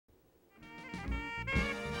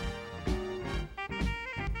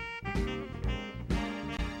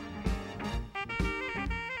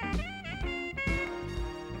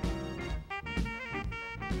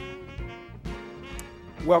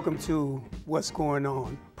Welcome to What's Going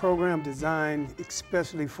On, program designed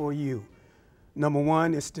especially for you. Number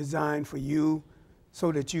one, it's designed for you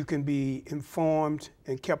so that you can be informed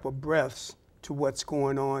and kept abreast to what's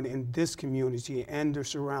going on in this community and the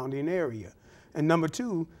surrounding area. And number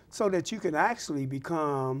two, so that you can actually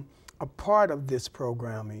become a part of this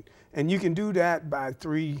programming. And you can do that by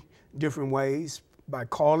three different ways: by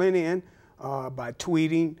calling in, by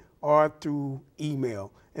tweeting, or through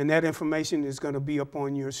email. And that information is going to be up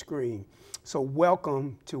on your screen. So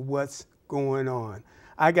welcome to What's Going On.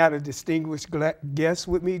 I got a distinguished guest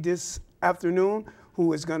with me this afternoon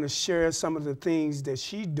who is going to share some of the things that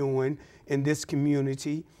she's doing in this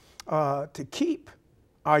community to keep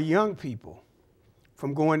our young people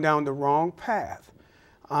from going down the wrong path.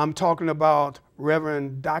 I'm talking about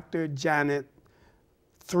Reverend Dr. Janet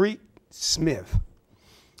Threet Smith.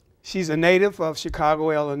 She's a native of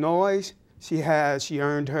Chicago, Illinois. She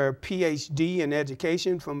earned her PhD in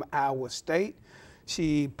education from Iowa State.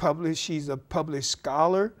 She's a published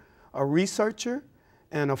scholar, a researcher,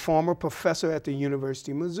 and a former professor at the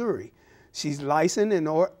University of Missouri. She's licensed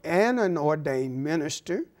and an ordained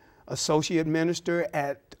minister, associate minister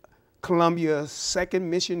at Columbia Second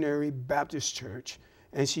Missionary Baptist Church,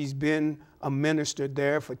 and she's been a minister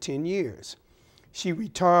there for 10 years. She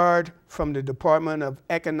retired from the Department of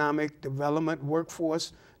Economic Development,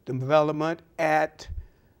 Workforce Development at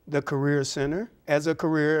the Career Center as a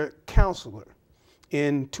career counselor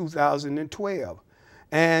in 2012.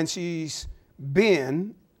 And she's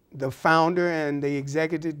been the founder and the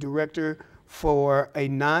executive director for a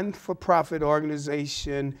non-for-profit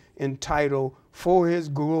organization entitled For His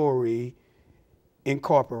Glory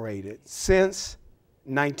Incorporated since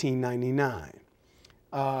 1999.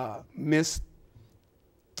 Miss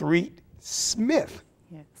Threet Smith,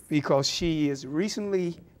 yes, because she is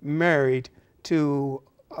recently married to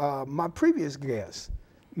my previous guest,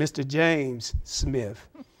 Mr. James Smith.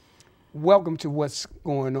 Welcome to What's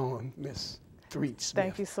Going On, Miss Threet Smith.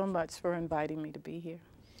 Thank you so much for inviting me to be here.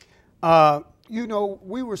 You know,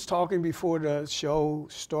 we was talking before the show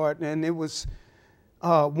started, and it was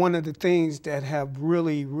one of the things that have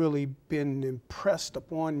really, really been impressed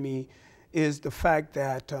upon me is the fact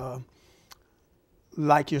that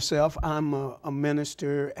like yourself, I'm a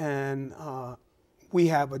minister, and we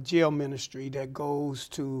have a jail ministry that goes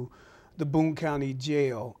to the Boone County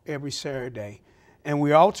Jail every Saturday, and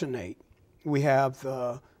we alternate. We have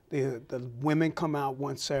the women come out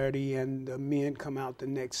one Saturday and the men come out the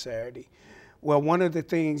next Saturday. Well, one of the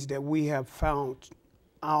things that we have found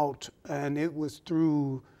out, and it was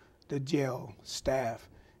through the jail staff,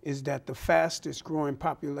 is that the fastest growing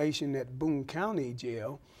population at Boone County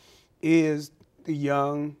Jail is the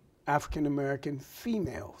young African-American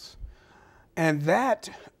females. And that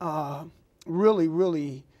really,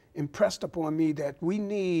 really impressed upon me that we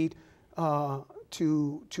need to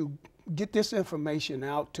get this information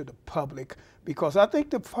out to the public, because I think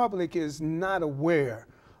the public is not aware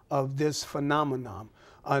of this phenomenon.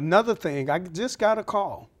 Another thing, I just got a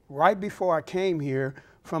call right before I came here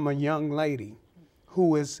from a young lady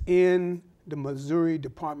who is in the Missouri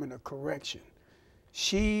Department of Correction.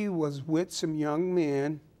 She was with some young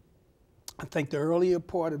men, I think the earlier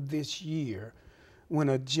part of this year, when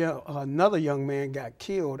another young man got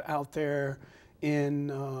killed out there in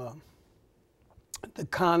the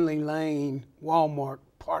Conley Lane Walmart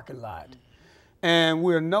parking lot. And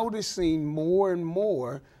we're noticing more and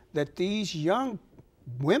more that these young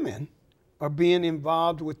women are being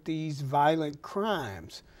involved with these violent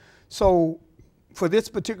crimes. So for this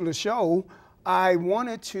particular show, I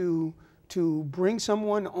wanted to bring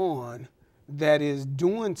someone on that is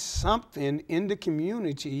doing something in the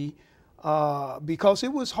community, because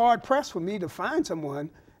it was hard pressed for me to find someone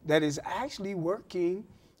that is actually working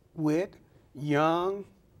with young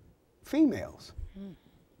females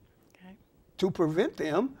to prevent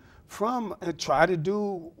them from, try to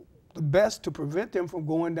do the best to prevent them from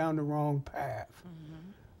going down the wrong path.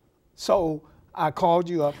 So I called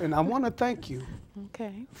you up, and I want to thank you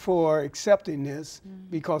for accepting this,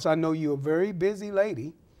 because I know you're a very busy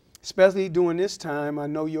lady, especially during this time. I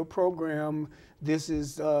know your program, this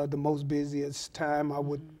is the most busiest time I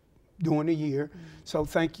would during the year. So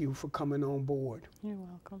thank you for coming on board. You're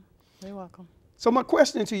welcome. You're welcome. So my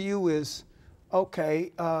question to you is,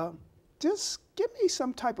 okay, just give me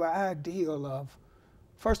some type of idea of,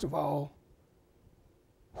 first of all,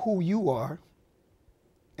 who you are,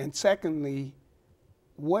 and secondly,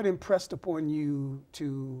 what impressed upon you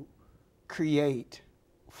to create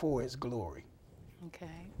For His Glory?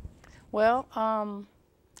 Okay. Well,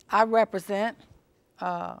 I represent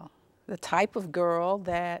the type of girl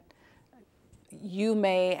that you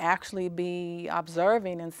may actually be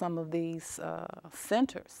observing in some of these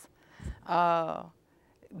centers.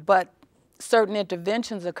 But certain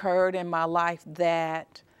interventions occurred in my life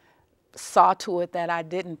that saw to it that I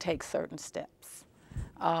didn't take certain steps.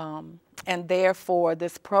 And therefore,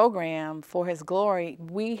 this program, For His Glory,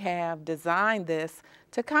 we have designed this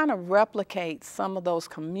to kind of replicate some of those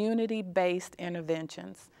community-based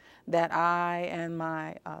interventions that I and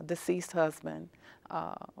my deceased husband,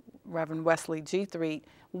 Reverend Wesley G. Threet,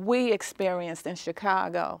 we experienced in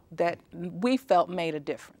Chicago that we felt made a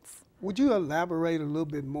difference. Would you elaborate a little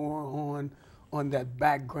bit more on that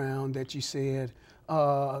background that you said,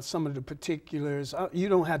 some of the particulars? You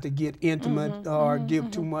don't have to get intimate or give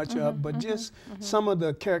too much up, but just some of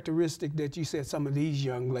the characteristics that you said some of these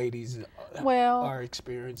young ladies are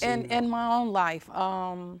experiencing. In my own life,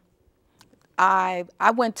 I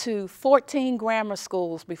went to 14 grammar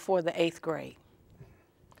schools before the 8th grade.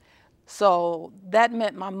 So that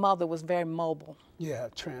meant my mother was very mobile. Yeah,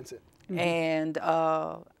 transit. And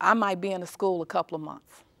I might be in a school a couple of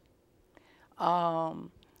months.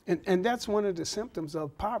 And that's one of the symptoms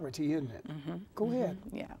of poverty, isn't it? Go ahead.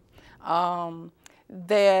 Yeah.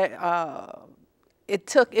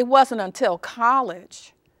 It wasn't until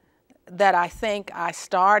college that I think I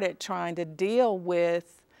started trying to deal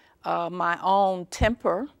with my own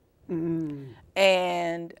temper.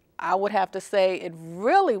 And I would have to say it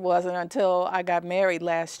really wasn't until I got married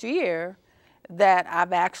last year that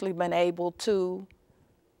I've actually been able to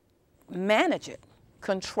manage it,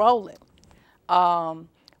 control it.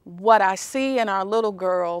 What I see in our little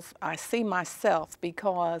girls, I see myself,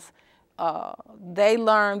 because they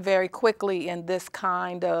learn very quickly in this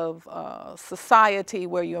kind of society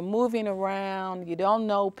where you're moving around, you don't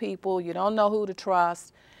know people, you don't know who to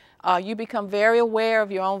trust. You become very aware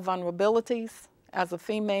of your own vulnerabilities as a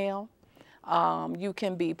female. You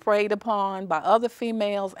can be preyed upon by other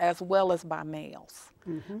females as well as by males.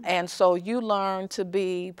 And so you learn to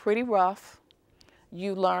be pretty rough.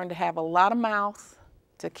 You learn to have a lot of mouth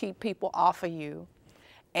to keep people off of you.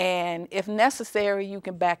 And if necessary, you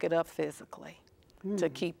can back it up physically to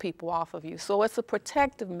keep people off of you. So it's a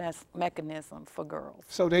protective mechanism for girls.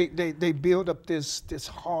 So they build up this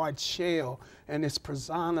hard shell and this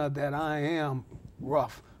persona that I am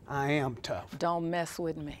rough, I am tough. Don't mess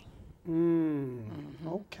with me.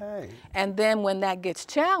 Okay. And then when that gets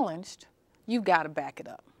challenged, you've got to back it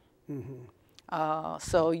up.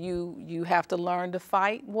 So you have to learn to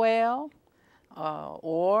fight well,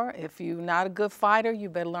 or if you're not a good fighter, you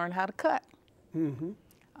better learn how to cut.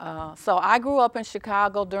 So I grew up in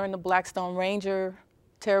Chicago during the Blackstone Ranger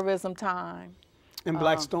terrorism time. And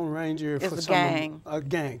Blackstone Ranger is for a some gang. A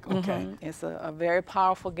gang, okay. It's a very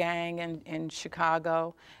powerful gang in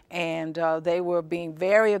Chicago, and they were being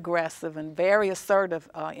very aggressive and very assertive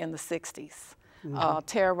in the 60s.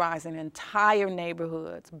 Terrorizing entire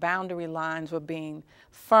neighborhoods. Boundary lines were being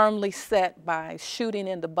firmly set by shooting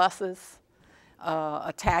into buses,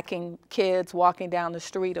 attacking kids walking down the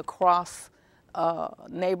street across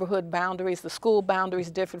neighborhood boundaries. The school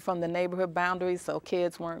boundaries differed from the neighborhood boundaries, so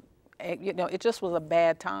kids weren't, you know, it just was a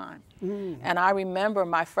bad time. And I remember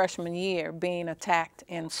my freshman year being attacked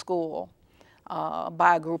in school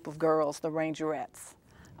by a group of girls, the Rangerettes.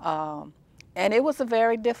 And it was a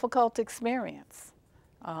very difficult experience.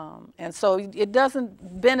 And so it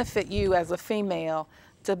doesn't benefit you as a female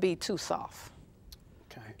to be too soft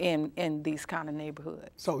in these kind of neighborhoods.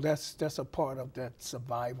 So that's a part of that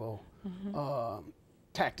survival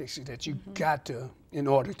tactics that you got to, in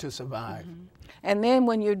order to survive. And then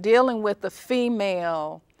when you're dealing with the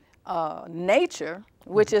female nature,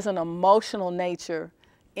 which is an emotional nature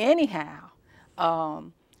anyhow,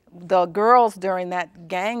 the girls during that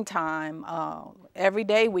gang time, every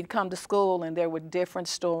day we'd come to school and there were different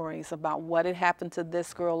stories about what had happened to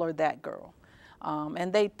this girl or that girl.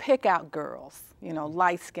 And they'd pick out girls, you know,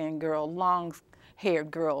 light-skinned girls, long-haired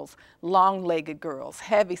girls, long-legged girls,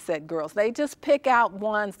 heavy-set girls. They just pick out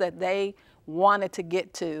ones that they wanted to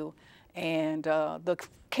get to. And the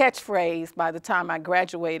catchphrase by the time I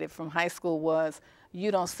graduated from high school was,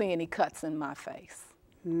 "You don't see any cuts in my face."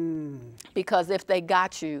 Because if they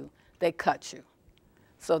got you, they cut you,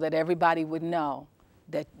 so that everybody would know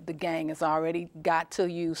that the gang has already got to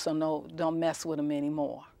you, so no, don't mess with them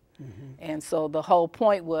anymore. And so the whole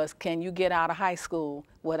point was, can you get out of high school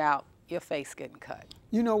without your face getting cut?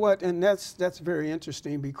 You know what, and that's very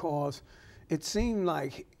interesting, because it seemed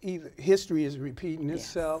like either history is repeating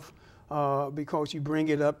itself, because you bring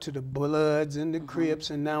it up to the Bloods and the Crips,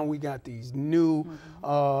 and now we got these new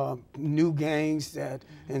gangs that,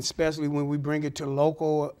 and especially when we bring it to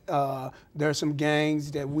local, there's some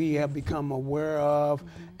gangs that we have become aware of,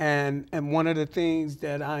 and one of the things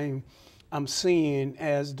that I'm seeing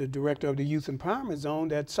as the director of the Youth Empowerment Zone,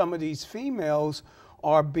 that some of these females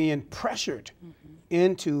are being pressured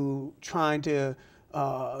into trying to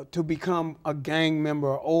become a gang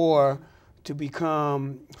member, or to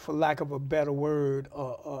become, for lack of a better word,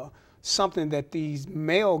 something that these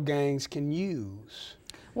male gangs can use.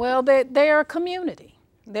 Well, they're a community.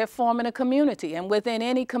 They're forming a community. And within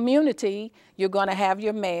any community, you're going to have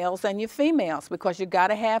your males and your females, because you got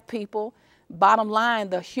to have people. Bottom line,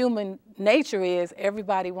 the human nature is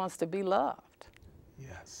everybody wants to be loved.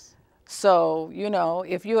 Yes. So, you know,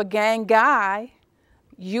 if you're a gang guy,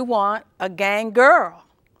 you want a gang girl,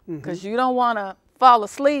 because you don't want to fall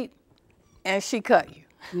asleep and she cut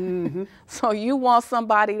you. So you want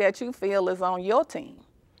somebody that you feel is on your team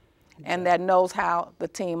and that knows how the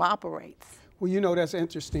team operates. Well, you know, that's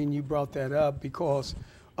interesting you brought that up, because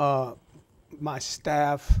my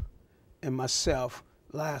staff and myself,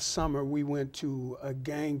 last summer, we went to a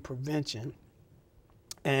gang prevention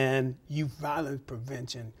and youth violence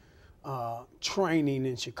prevention training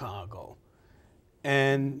in Chicago.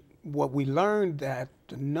 And what we learned, that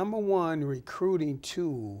the #1 recruiting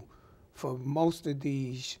tool for most of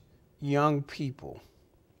these young people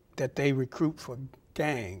that they recruit for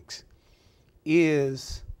gangs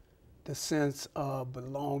is the sense of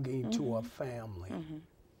belonging to a family.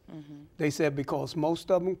 They said because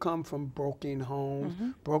most of them come from broken homes,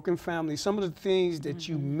 broken families. Some of the things that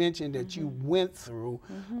you mentioned that you went through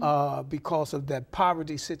because of that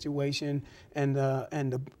poverty situation and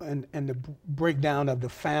the breakdown of the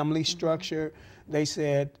family structure. They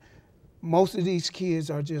said most of these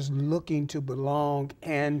kids are just looking to belong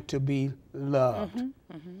and to be loved.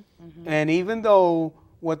 And even though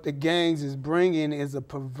what the gangs is bringing is a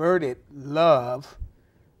perverted love,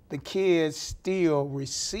 the kids still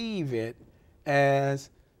receive it as,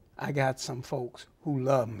 I got some folks who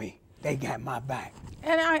love me. They got my back.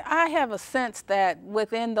 And I have a sense that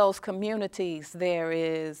within those communities there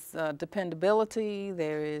is dependability,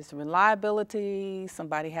 there is reliability,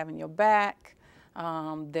 somebody having your back,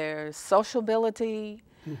 there's sociability.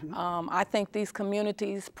 I think these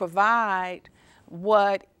communities provide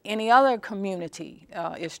what any other community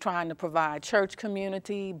is trying to provide. Church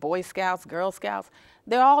community, Boy Scouts, Girl Scouts,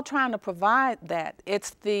 they're all trying to provide that.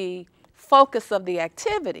 It's the focus of the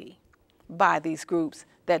activity by these groups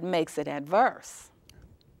that makes it adverse.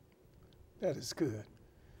 That is good,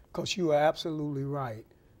 because you are absolutely right,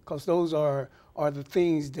 because those are the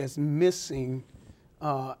things that's missing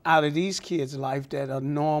out of these kids' life that a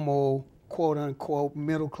normal, quote unquote,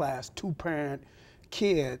 middle class, 2-parent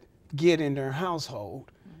kid get in their household.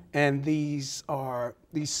 And these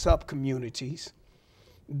sub-communities,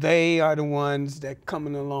 they are the ones that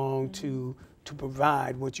coming along to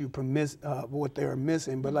provide what what they're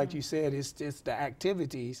missing. But like you said, it's just the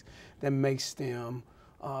activities that makes them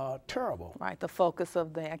terrible. Right, the focus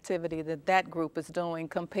of the activity that group is doing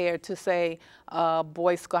compared to, say, a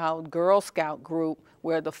Boy Scout, Girl Scout group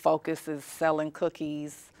where the focus is selling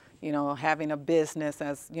cookies, you know, having a business,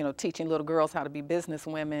 as, you know, teaching little girls how to be business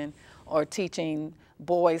women, or teaching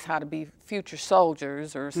boys how to be future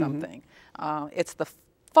soldiers or something. It's the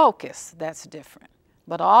focus that's different.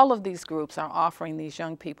 But all of these groups are offering these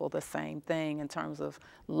young people the same thing in terms of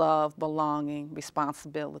love, belonging,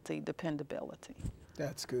 responsibility, dependability.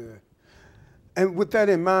 That's good. And with that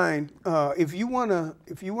in mind, if you wanna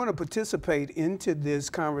participate into this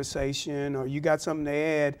conversation, or you got something to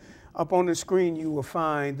add, up on the screen you will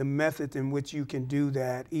find the method in which you can do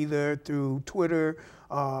that, either through Twitter,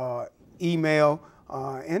 email,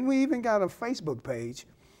 and we even got a Facebook page.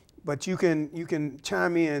 But you can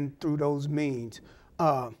chime in through those means.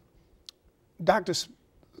 Dr.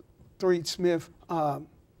 Threed Smith,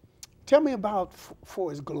 tell me about For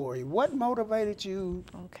His Glory. What motivated you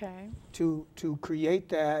to create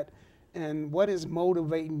that, and what is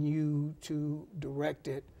motivating you to direct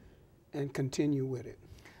it and continue with it?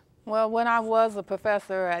 Well, when I was a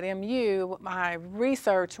professor at MU, my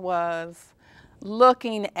research was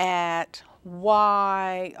looking at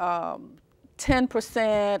why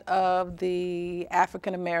 10% of the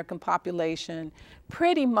African American population,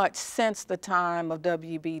 pretty much since the time of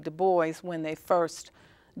W.B. Du Bois, when they first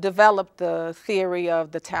developed the theory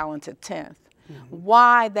of the talented 10th,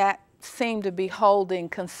 why that seemed to be holding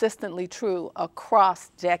consistently true across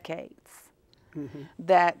decades.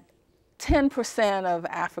 That 10% of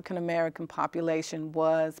African American population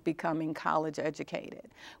was becoming college educated,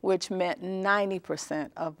 which meant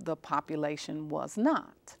 90% of the population was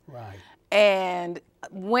not. Right. And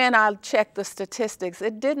when I checked the statistics,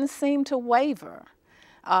 it didn't seem to waver.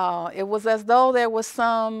 It was as though there was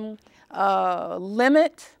some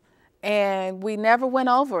limit, and we never went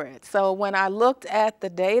over it. So when I looked at the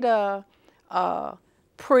data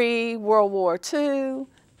pre-World War II,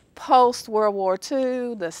 post-World War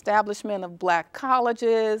II, the establishment of black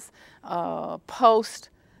colleges,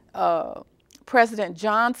 post-President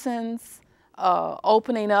Johnson's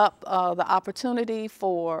opening up the opportunity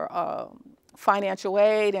for financial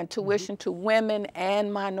aid and tuition to women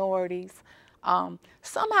and minorities,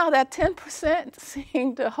 somehow that 10%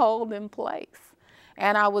 seemed to hold in place.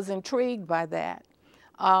 And I was intrigued by that.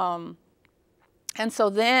 And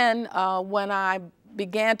so then when I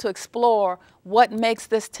began to explore what makes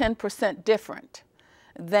this 10% different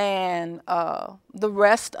than the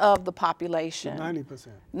rest of the population. 90%.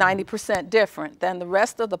 90% different than the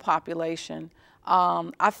rest of the population.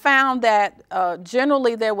 I found that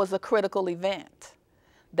generally there was a critical event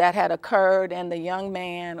that had occurred in the young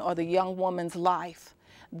man or the young woman's life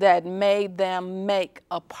that made them make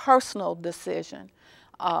a personal decision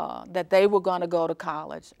that they were going to go to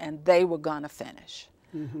college and they were going to finish.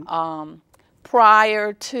 Mm-hmm.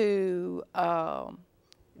 Prior to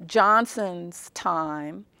Johnson's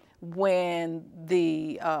time, when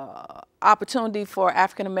the opportunity for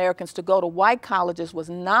African Americans to go to white colleges was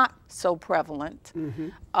not so prevalent,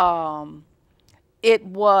 mm-hmm. It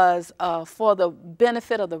was for the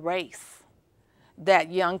benefit of the race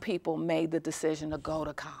that young people made the decision to go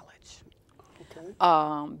to college.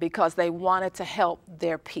 Okay. Because they wanted to help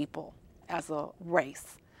their people as a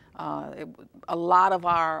race. A lot of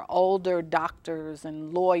our older doctors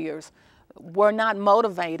and lawyers were not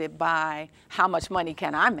motivated by how much money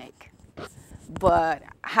can I make, but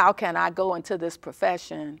how can I go into this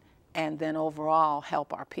profession and then overall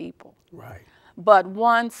help our people. Right. But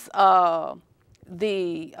once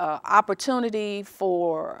the opportunity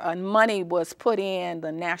for money was put in,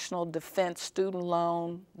 the National Defense Student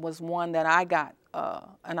Loan was one that I got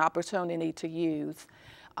an opportunity to use.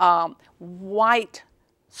 White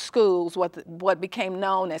schools, what became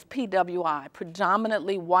known as PWI,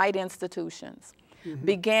 predominantly white institutions, mm-hmm.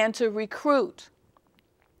 began to recruit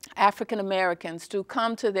African Americans to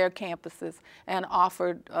come to their campuses and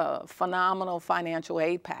offered phenomenal financial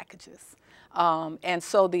aid packages. And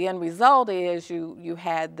so the end result is you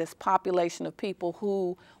had this population of people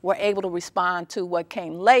who were able to respond to what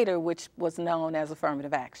came later, which was known as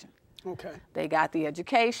affirmative action. Okay. They got the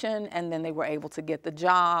education, and then they were able to get the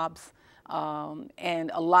jobs.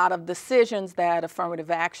 And a lot of decisions that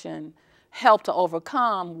affirmative action helped to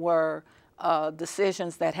overcome were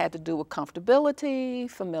decisions that had to do with comfortability,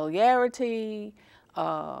 familiarity,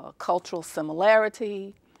 cultural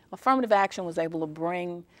similarity. Affirmative action was able to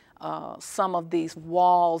bring some of these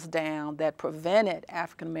walls down that prevented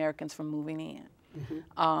African Americans from moving in.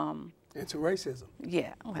 Mm-hmm. Into racism.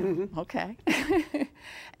 Yeah, well, mm-hmm. Okay.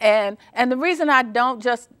 and the reason I don't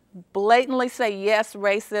just blatantly say yes,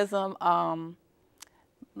 racism,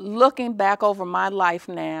 looking back over my life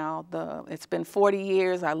now, it's been 40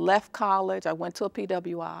 years. I left college. I went to a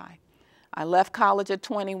PWI. I left college at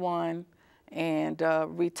 21 and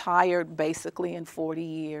retired basically in 40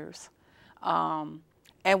 years.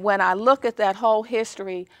 And when I look at that whole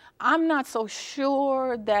history, I'm not so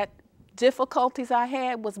sure that difficulties I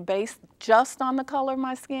had was based just on the color of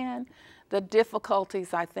my skin. The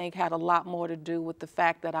difficulties, I think, had a lot more to do with the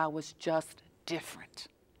fact that I was just different.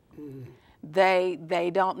 Mm.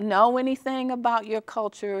 They don't know anything about your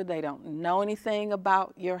culture. They don't know anything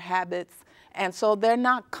about your habits. And so they're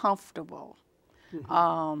not comfortable.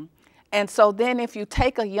 Mm-hmm. And so then if you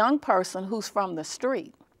take a young person who's from the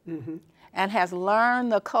street mm-hmm. and has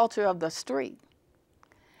learned the culture of the street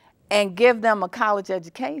and give them a college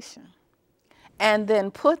education, and then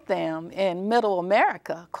put them in middle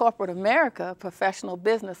America, corporate America, professional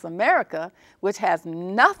business America, which has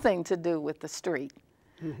nothing to do with the street,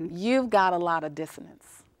 mm-hmm. you've got a lot of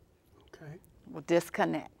dissonance, okay.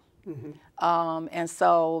 Disconnect. Mm-hmm. And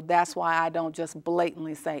so that's why I don't just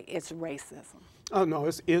blatantly say it's racism. Oh, no,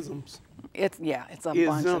 it's isms. It's a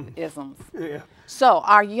bunch of isms. Yeah. So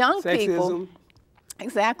our young Sexism. People,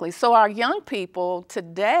 exactly. So our young people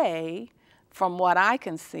today, from what I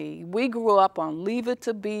can see, we grew up on Leave It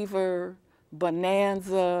to Beaver,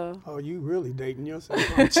 Bonanza. Oh, you really dating yourself,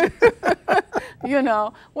 aren't you? You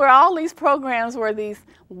know, where all these programs were these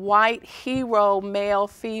white hero, male,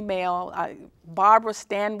 female, Barbara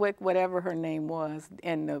Stanwyck, whatever her name was,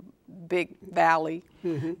 in the Big Valley,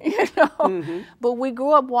 Mm-hmm. you know. Mm-hmm. But we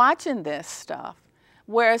grew up watching this stuff.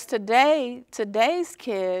 Whereas today's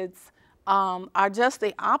kids are just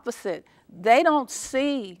the opposite. They don't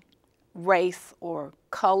see race or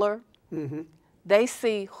color. Mm-hmm. They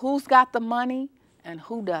see who's got the money and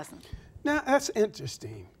who doesn't. Now, that's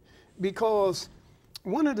interesting because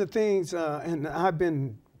one of the things, and I've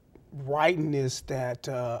been writing this, that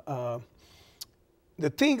the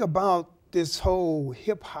thing about this whole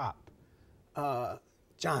hip hop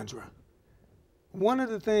genre, one of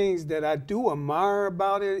the things that I do admire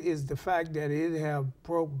about it is the fact that it have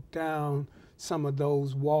broke down some of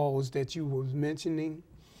those walls that you was mentioning,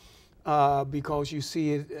 because you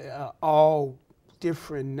see it all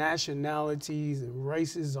different nationalities and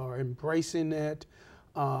races are embracing it.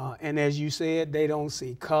 And as you said, they don't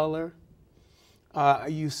see color.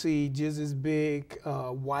 You see just as big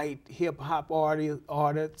white hip hop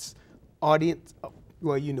audience,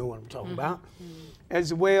 well, you know what I'm talking about,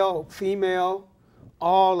 as well, female,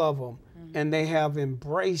 all of them, and they have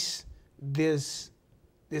embraced this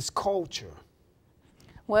culture.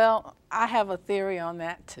 Well, I have a theory on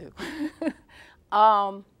that too.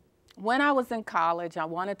 When I was in college, I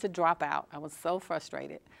wanted to drop out. I was so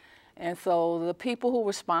frustrated. And so the people who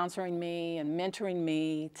were sponsoring me and mentoring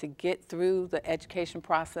me to get through the education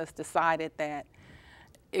process decided that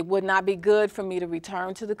it would not be good for me to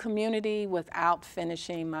return to the community without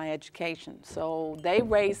finishing my education. So they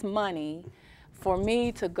raised money for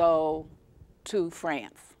me to go to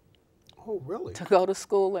France. Oh, really? To go to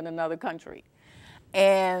school in another country.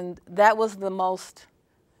 And that was the most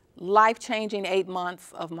life-changing 8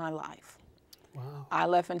 months of my life. Wow. I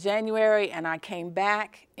left in January and I came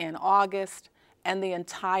back in August, and the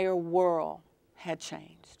entire world had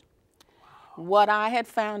changed. Wow. What I had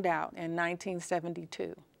found out in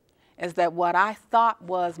 1972 is that what I thought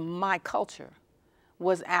was my culture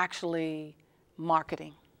was actually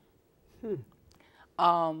marketing.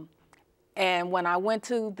 And when I went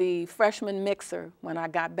to the freshman mixer, when I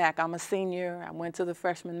got back, I'm a senior, I went to the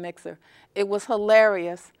freshman mixer. It was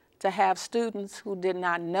hilarious to have students who did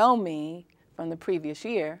not know me from the previous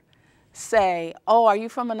year say, oh, are you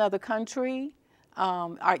from another country?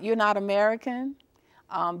 You're not American?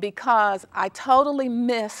 Because I totally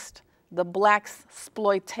missed the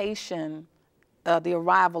blaxploitation, the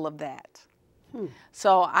arrival of that.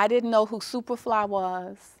 So I didn't know who Superfly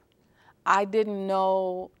was. I didn't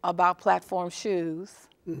know about platform shoes.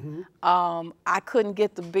 I couldn't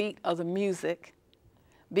get the beat of the music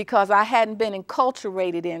because I hadn't been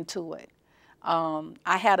enculturated into it.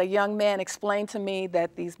 I had a young man explain to me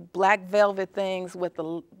that these black velvet things with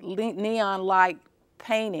the neon light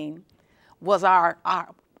painting was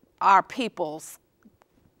our people's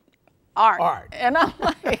art. And I'm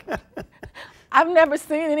like, I've never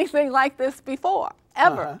seen anything like this before,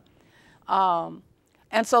 ever.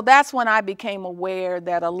 And so that's when I became aware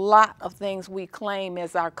that a lot of things we claim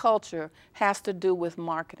as our culture has to do with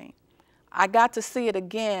marketing. I got to see it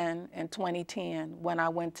again in 2010 when I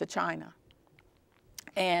went to China.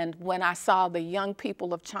 And when I saw the young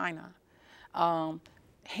people of China,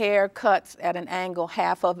 haircuts at an angle,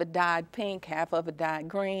 half of it dyed pink, half of it dyed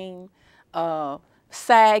green,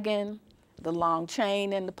 sagging, the long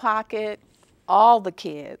chain in the pocket, all the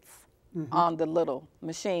kids on the little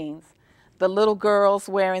machines. The little girls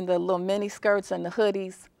wearing the little mini skirts and the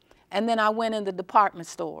hoodies. And then I went in the department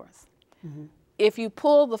stores. If you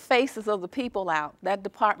pull the faces of the people out, that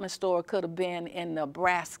department store could have been in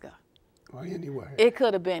Nebraska. Or anywhere. It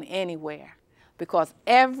could have been anywhere. Because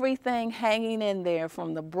everything hanging in there,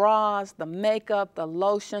 from the bras, the makeup, the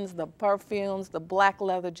lotions, the perfumes, the black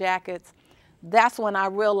leather jackets, that's when I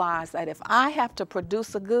realized that if I have to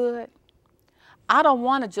produce a good, I don't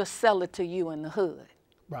want to just sell it to you in the hood.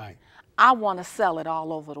 Right. I want to sell it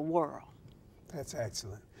all over the world. That's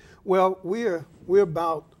excellent. Well, we're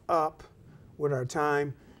about up with our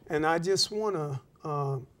time, and I just want to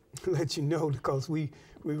let you know, because we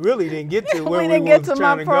really didn't get to where we didn't were get to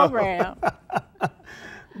trying my to program. go.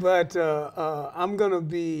 But I'm going to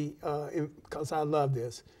be, because I love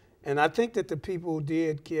this, and I think that the people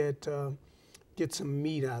did get some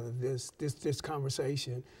meat out of this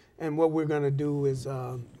conversation. And what we're going to do is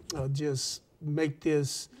just make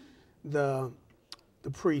this the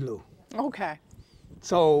prelude. Okay.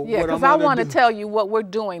 So yeah, because I want to tell you what we're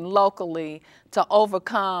doing locally to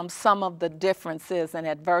overcome some of the differences and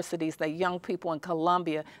adversities that young people in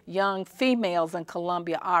Columbia, young females in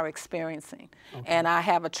Columbia are experiencing. Okay. And I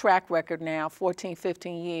have a track record now, 14,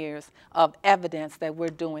 15 years, of evidence that we're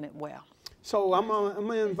doing it well. So I'm going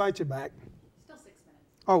to invite you back. Still 6 minutes.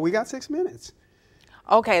 Oh, we got 6 minutes.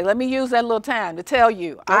 Okay, let me use that little time to tell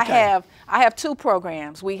you. Okay. I have two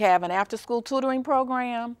programs. We have an after-school tutoring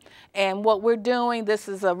program, and what we're doing, this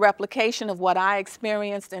is a replication of what I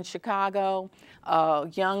experienced in Chicago.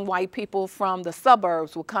 Young white people from the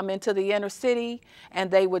suburbs would come into the inner city,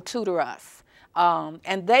 and they would tutor us.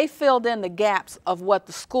 And they filled in the gaps of what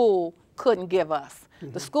the school couldn't give us.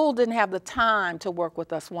 The school didn't have the time to work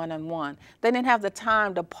with us one-on-one. They didn't have the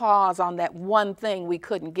time to pause on that one thing we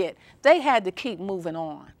couldn't get. They had to keep moving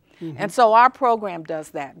on. And so our program does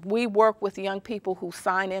that. We work with young people who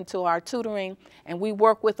sign into our tutoring, and we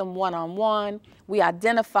work with them one-on-one. We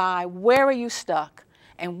identify, where are you stuck?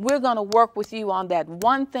 And we're going to work with you on that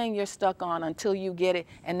one thing you're stuck on until you get it,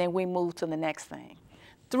 and then we move to the next thing.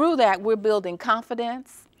 Through that, we're building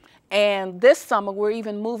confidence. And this summer, we're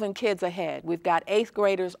even moving kids ahead. We've got 8th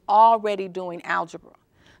graders already doing algebra.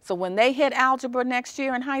 So when they hit algebra next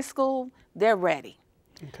year in high school, they're ready.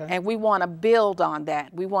 Okay. And we want to build on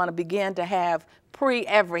that. We want to begin to have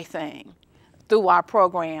pre-everything through our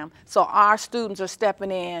program, so our students are stepping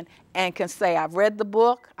in and can say, I've read the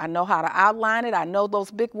book, I know how to outline it, I know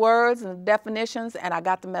those big words and definitions, and I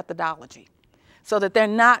got the methodology. So that they're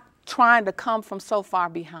not trying to come from so far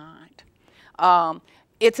behind.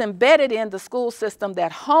 It's embedded in the school system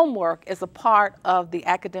that homework is a part of the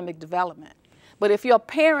academic development. But if your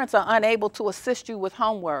parents are unable to assist you with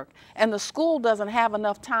homework and the school doesn't have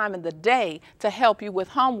enough time in the day to help you with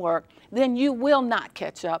homework, then you will not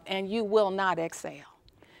catch up and you will not excel.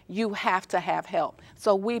 You have to have help.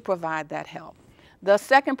 So we provide that help. The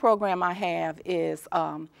second program I have is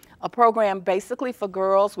a program basically for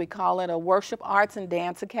girls. We call it a Worship Arts and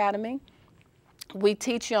Dance Academy. We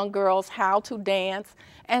teach young girls how to dance,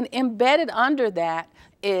 and embedded under that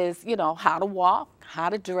is, you know, how to walk, how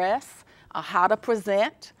to dress, how to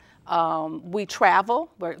present. We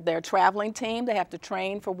travel. They're a traveling team. They have to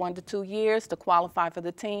train for 1 to 2 years to qualify for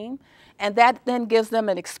the team, and that then gives them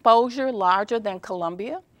an exposure larger than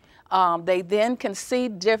Columbia. They then can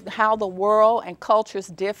see how the world and cultures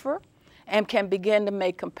differ and can begin to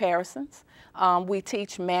make comparisons. We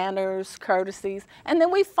teach manners, courtesies, and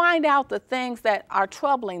then we find out the things that are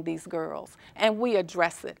troubling these girls, and we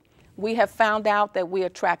address it. We have found out that we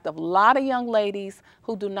attract a lot of young ladies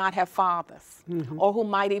who do not have fathers, or who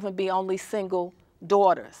might even be only single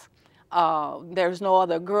daughters. There's no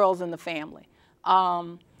other girls in the family.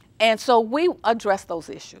 And so we address those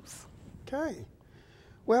issues. Okay.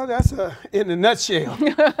 Well, that's in a nutshell.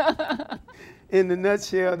 In the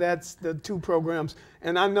nutshell, that's the two programs.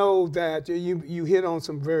 And I know that you hit on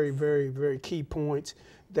some very, very, very key points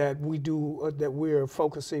that we do, that we're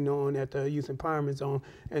focusing on at the Youth Empowerment Zone.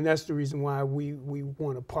 And that's the reason why we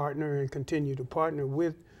want to partner and continue to partner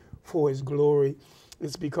with For His Glory.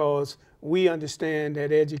 It's because we understand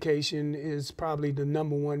that education is probably the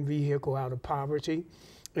 #1 vehicle out of poverty,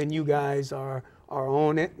 and you guys are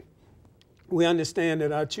on it. We understand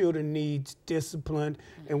that our children need discipline,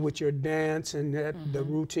 and with your dance and the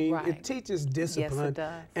routine, Right. it teaches discipline. Yes, it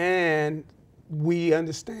does. And we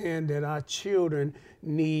understand that our children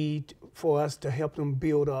need for us to help them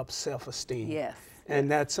build up self-esteem. Yes.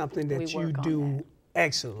 And that's something that We you work on do that.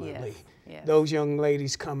 excellently. Yes, yes. Those young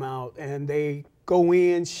ladies come out and they go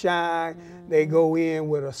in shy, they go in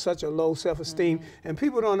with such a low self-esteem, and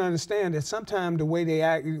people don't understand that sometimes the way they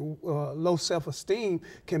act, low self-esteem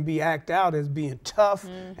can be acted out as being tough,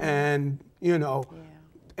 and you know,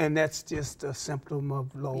 and that's just a symptom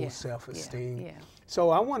of low self-esteem. Yeah. So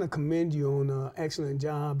I want to commend you on an excellent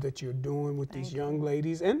job that you're doing with these young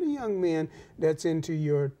ladies and the young men that's into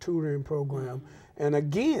your tutoring program. And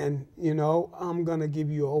again, you know, I'm going to give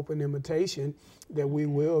you an open invitation that we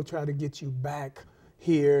will try to get you back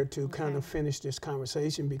here to kind of finish this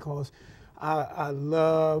conversation, because I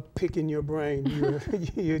love picking your brain.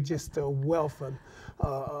 You're just a wealth of,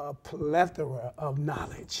 a plethora of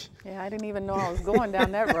knowledge. Yeah, I didn't even know I was going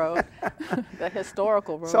down that road, the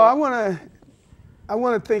historical road. So I want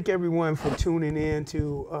to thank everyone for tuning in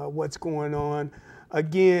to what's going on.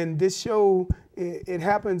 Again, this show, it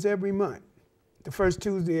happens every month, the first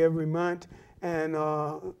Tuesday every month, and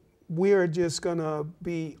we're just going to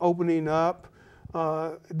be opening up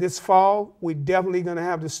this fall. We're definitely going to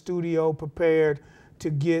have the studio prepared to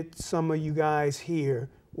get some of you guys here.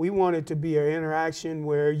 We want it to be an interaction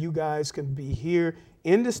where you guys can be here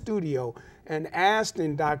in the studio and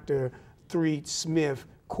asking Dr. Threet Smith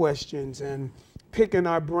questions and picking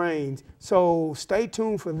our brains. So stay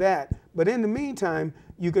tuned for that. But in the meantime,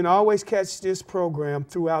 you can always catch this program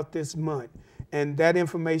throughout this month. And that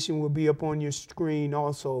information will be up on your screen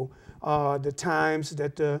also. The times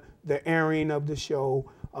that the airing of the show,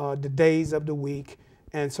 the days of the week,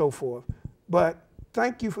 and so forth. But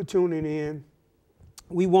thank you for tuning in.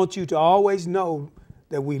 we want you to always know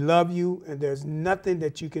that we love you and there's nothing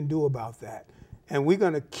that you can do about that. And we're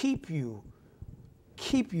going to keep you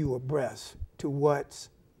abreast to what's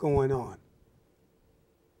going on.